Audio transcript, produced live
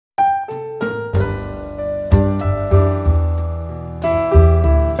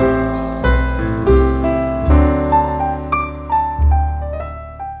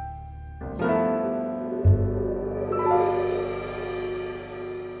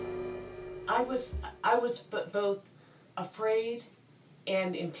I was both afraid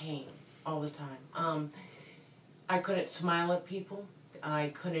and in pain all the time. I couldn't smile at people. I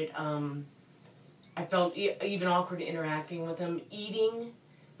couldn't. I felt even awkward interacting with them. Eating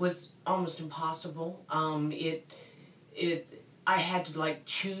was almost impossible. I had to like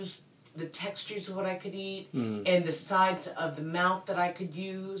choose the textures of what I could eat and the sides of the mouth that I could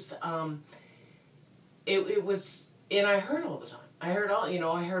use. It was, and I heard all the time. I heard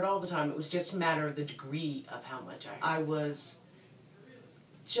all the time. It was just a matter of the degree of how much I was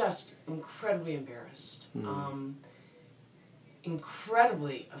just incredibly embarrassed,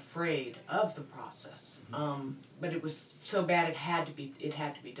 incredibly afraid of the process. But it was so bad it had to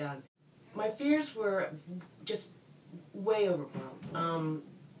be done. My fears were just way overblown.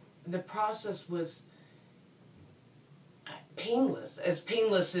 The process was painless as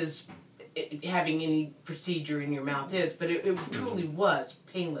having any procedure in your mouth is, but it truly was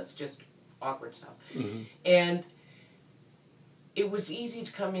painless, just awkward stuff. And it was easy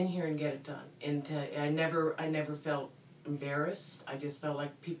to come in here and get it done. And I never felt embarrassed. I just felt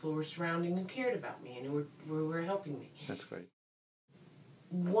like people were surrounding and cared about me and were helping me. That's great.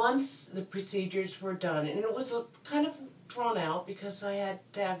 Once the procedures were done, and it was kind of drawn out because I had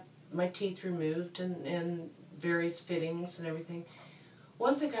to have my teeth removed and various fittings and everything.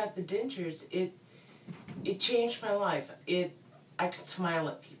 Once I got the dentures, it changed my life. I can smile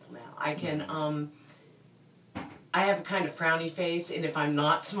at people now. I can. I have a kind of frowny face, and if I'm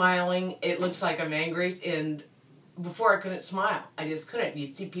not smiling, it looks like I'm angry. And before I couldn't smile. I just couldn't.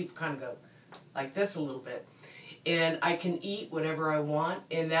 You'd see people kind of go like this a little bit. And I can eat whatever I want,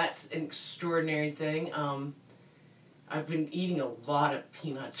 and that's an extraordinary thing. I've been eating a lot of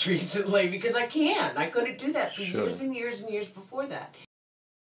peanuts recently because I can. I couldn't do that for years and years and years before that.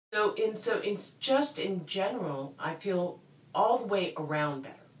 So it's just in general, I feel all the way around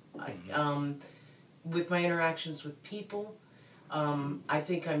better. With my interactions with people, I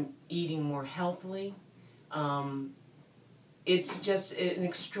think I'm eating more healthily. It's just an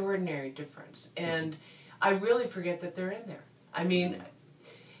extraordinary difference. And I really forget that they're in there. I mean,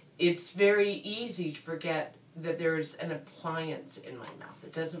 it's very easy to forget that there's an appliance in my mouth.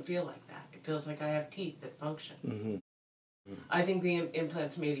 It doesn't feel like that. It feels like I have teeth that function. I think the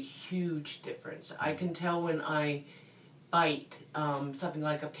implants made a huge difference. I can tell when I bite something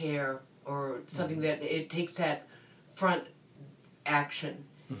like a pear or something that it takes that front action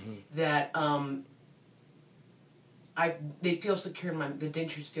that they feel secure in the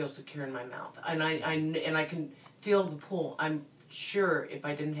dentures feel secure in my mouth, and I can feel the pull. I'm sure if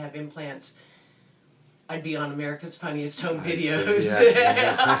I didn't have implants, I'd be on America's Funniest Home Videos.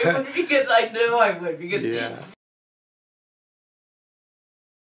 I would, because I know I would, because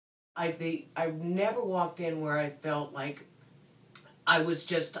I never walked in where I felt like I was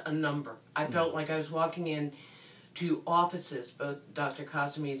just a number. I felt like I was walking in to offices, both Dr.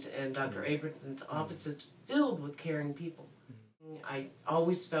 Kazemi's and Dr. Abramson's offices, filled with caring people. I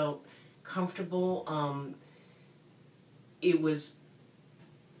always felt comfortable. It was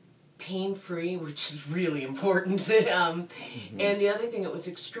pain-free, which is really important. And the other thing, it was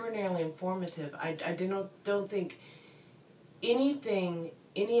extraordinarily informative. I don't think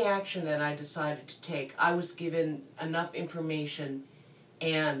any action that I decided to take, I was given enough information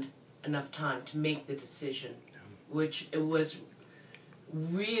and enough time to make the decision, which it was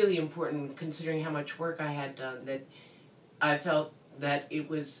really important considering how much work I had done, that I felt that it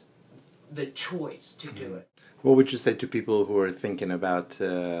was the choice to do it. What would you say to people who are thinking about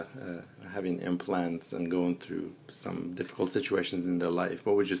having implants and going through some difficult situations in their life?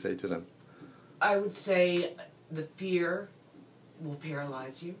 What would you say to them? I would say the fear will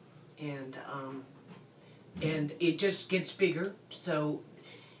paralyze you, and it just gets bigger. So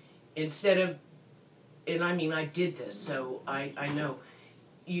instead of, and I mean I did this, so I know,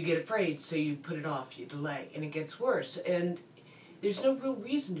 you get afraid, so you put it off, you delay, and it gets worse. And there's no real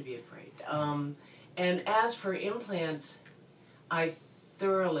reason to be afraid. And as for implants, I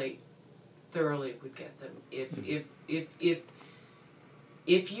thoroughly would get them if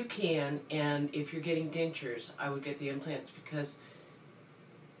you can, and if you're getting dentures, I would get the implants because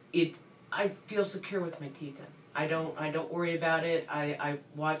I feel secure with my teeth in. I don't worry about it. I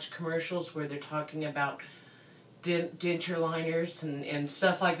watch commercials where they're talking about denture liners and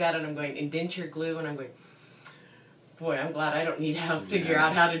stuff like that, and I'm going, and denture glue, and I'm going, boy, I'm glad I don't need to figure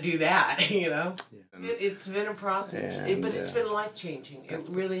out how to do that, you know? It's been a process, but it's been life-changing. It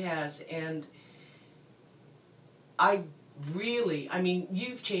really has, and I mean,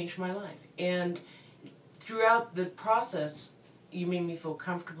 you've changed my life, and throughout the process, you made me feel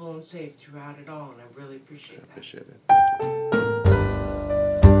comfortable and safe throughout it all, and I really appreciate that. I appreciate it. Thank you.